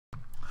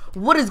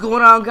What is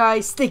going on,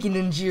 guys? Sticky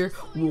Ninja here.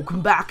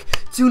 Welcome back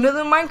to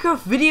another Minecraft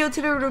video.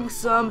 Today we're doing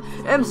some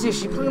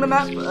MC playing the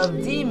map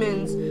of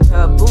demons,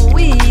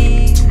 boys.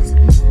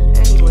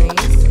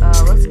 Anyways,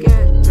 let's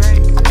get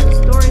right to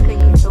the story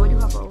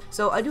thingy.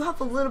 So I do have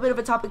a little bit of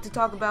a topic to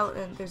talk about,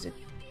 and there's a.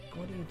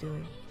 What are you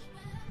doing?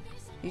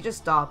 He just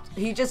stopped.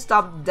 He just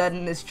stopped dead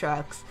in his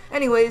tracks.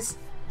 Anyways,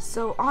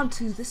 so on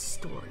to this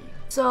story.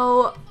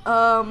 So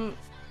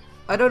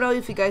I don't know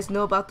if you guys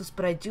know about this,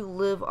 but I do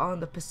live on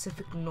the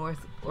Pacific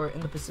North, or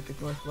in the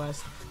Pacific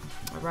Northwest,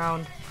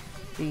 around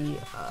the,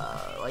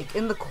 like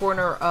in the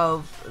corner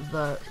of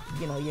the,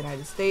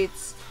 United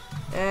States.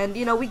 And,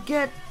 we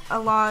get a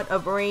lot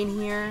of rain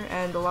here,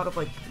 and a lot of,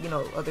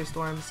 other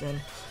storms,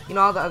 and,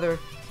 all the other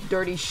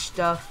dirty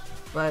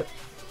stuff. But,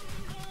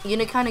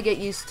 kind of get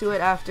used to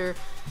it after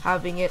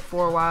having it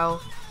for a while.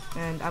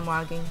 And I'm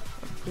lagging.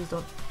 Please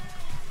don't.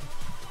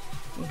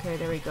 Okay,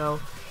 there we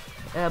go.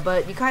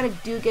 But you kind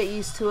of do get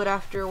used to it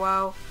after a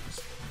while.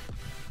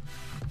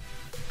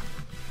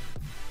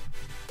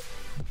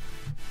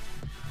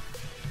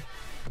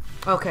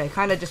 Okay,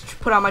 kind of just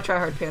put on my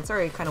tryhard pants.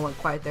 Sorry, it kind of went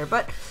quiet there.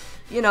 But,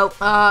 in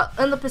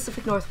the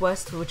Pacific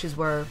Northwest, which is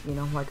where,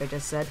 like I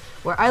just said,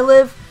 where I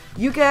live,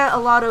 you get a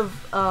lot of,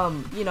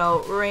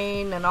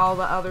 rain and all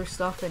the other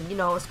stuff. And,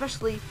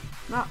 especially,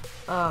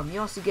 you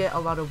also get a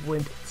lot of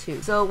wind,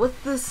 too. So,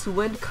 with this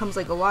wind comes,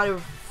 like, a lot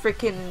of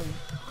freaking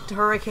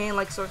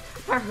hurricane-like storms.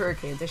 Not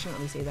hurricanes, I shouldn't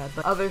really say that,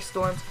 but other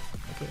storms.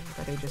 Okay, I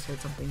thought I just heard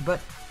something,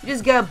 but you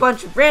just get a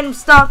bunch of random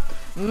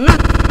stuff.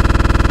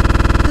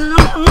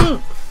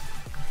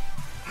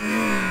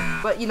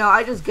 But,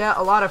 I just get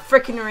a lot of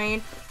freaking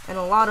rain and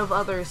a lot of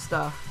other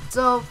stuff.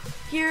 So,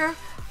 here,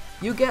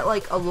 you get,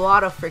 like, a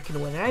lot of freaking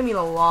wind, and I mean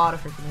a lot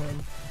of freaking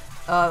wind.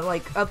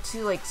 Like, up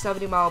to, like,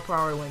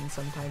 70-mile-per-hour wind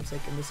sometimes,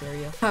 like, in this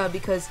area.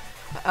 Because,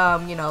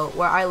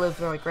 where I live,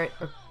 they're,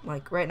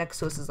 like, right next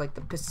to us is, like,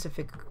 the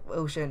Pacific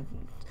Ocean.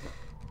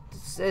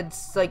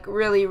 It's like,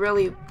 really,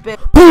 really big.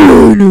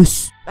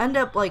 End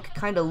up, like,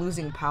 kind of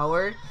losing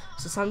power.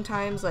 So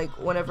sometimes, like,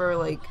 whenever,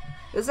 like,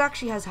 this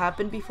actually has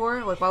happened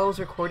before, like, while I was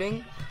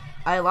recording,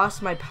 I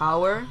lost my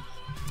power,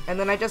 and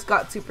then I just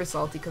got super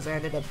salty because I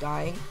ended up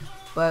dying.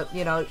 But,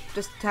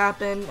 just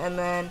happened, and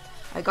then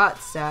I got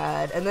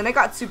sad, and then I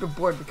got super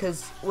bored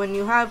because when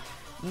you have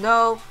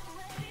no,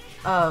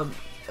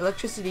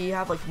 electricity, you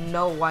have, like,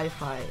 no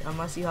Wi-Fi,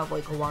 unless you have,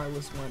 like, a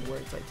wireless one where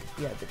it's, like,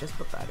 yeah, they just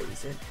put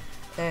batteries in.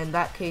 In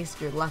that case,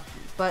 you're lucky.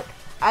 But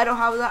I don't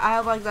have that. I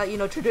have, like, that,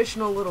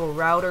 traditional little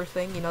router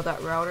thing,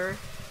 that router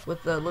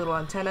with the little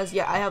antennas.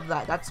 Yeah, I have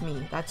that. That's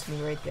me. That's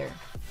me right there.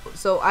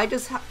 So I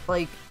just, have,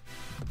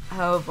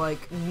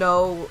 like,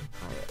 no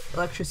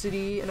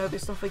electricity and other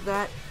stuff like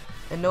that,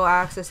 and no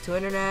access to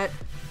internet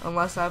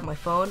unless I have my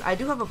phone. I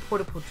do have a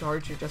portable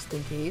charger just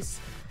in case.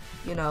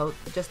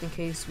 Just in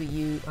case we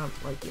use,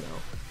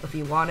 if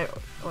you want it,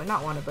 or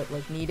not want it, but,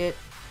 like, need it,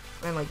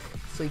 and, like,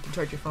 so you can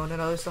charge your phone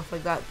and other stuff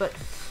like that. But,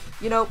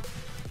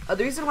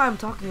 the reason why I'm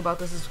talking about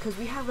this is because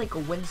we had, like, a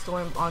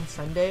windstorm on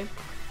Sunday,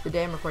 the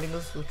day I'm recording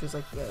this, which was,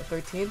 like, the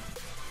 13th,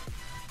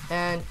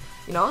 and,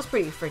 it was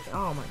pretty freaking,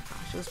 oh my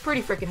gosh, it was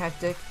pretty freaking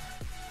hectic.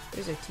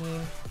 There's a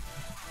team,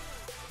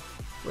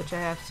 which I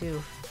have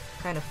to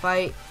kind of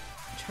fight,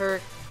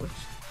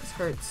 this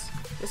hurts.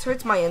 This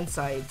hurts my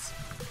insides.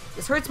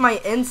 This hurts my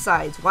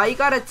insides. Why you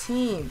got a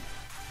team?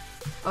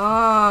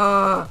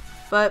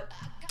 But,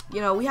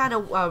 we had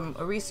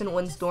a recent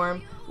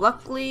windstorm.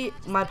 Luckily,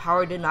 my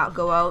power did not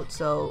go out,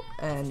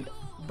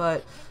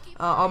 but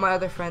all my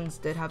other friends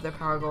did have their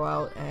power go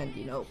out, and,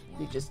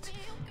 we just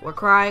were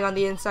crying on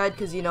the inside,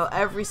 because,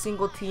 every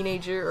single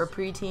teenager or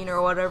preteen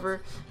or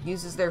whatever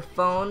uses their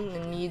phone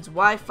and needs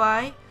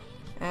Wi-Fi,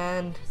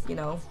 and,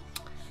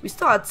 we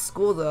still had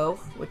school, though,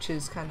 which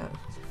is kind of,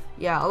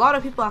 yeah, a lot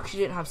of people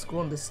actually didn't have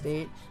school in this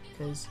state,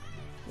 because,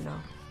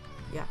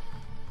 yeah.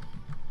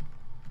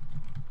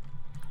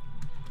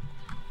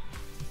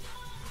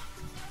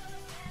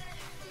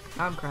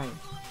 Now I'm crying.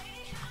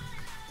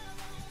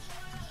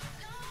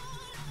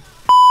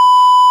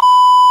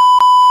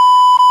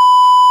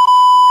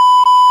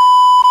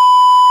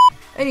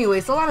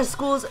 Anyways, a lot of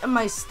schools in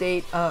my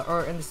state,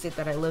 or in the state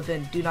that I live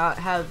in, did not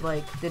have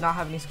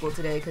any school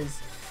today, because,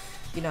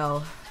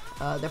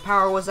 their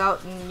power was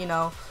out,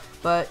 and,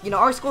 but,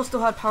 our school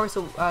still had power,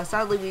 so,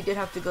 sadly, we did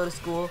have to go to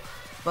school.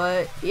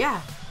 But,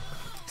 yeah.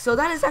 So,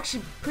 that is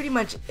actually pretty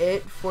much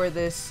it for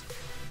this,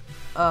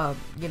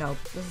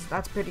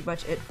 that's pretty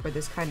much it for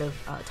this kind of,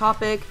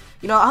 topic.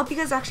 I hope you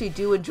guys actually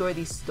do enjoy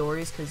these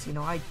stories, because,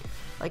 I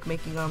like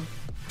making them.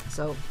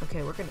 So,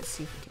 okay, we're gonna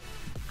see if we can.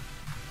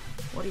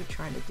 What are you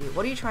trying to do?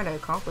 What are you trying to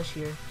accomplish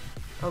here?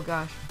 Oh,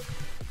 gosh.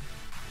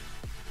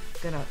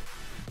 Gonna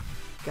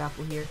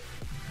gapple here.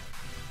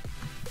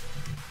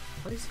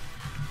 What is...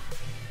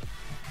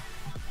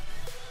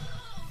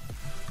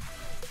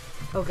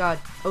 Oh god.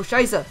 Oh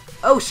Shiza.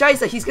 Oh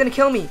Shiza, he's gonna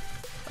kill me.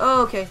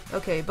 Oh,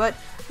 okay. But,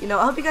 I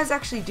hope you guys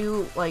actually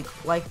do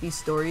like these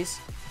stories.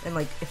 And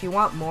if you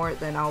want more,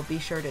 then I'll be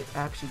sure to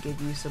actually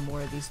give you some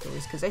more of these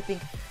stories, because I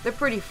think they're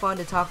pretty fun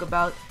to talk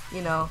about,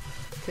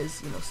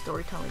 because, you know,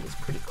 storytelling is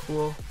pretty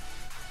cool.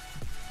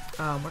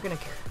 We're gonna,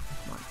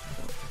 come on.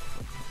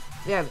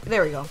 Yeah,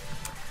 there we go.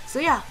 So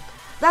yeah,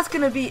 that's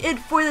gonna be it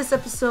for this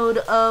episode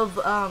of,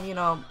 you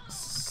know,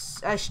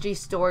 SG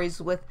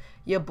Stories with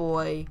your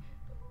boy,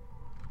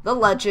 the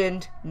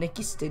legend,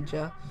 Nikki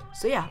Stinja.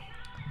 So yeah,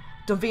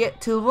 don't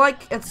forget to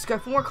like and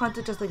subscribe for more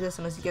content just like this,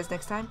 and I'll see you guys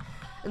next time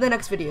in the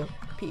next video.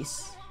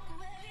 Peace.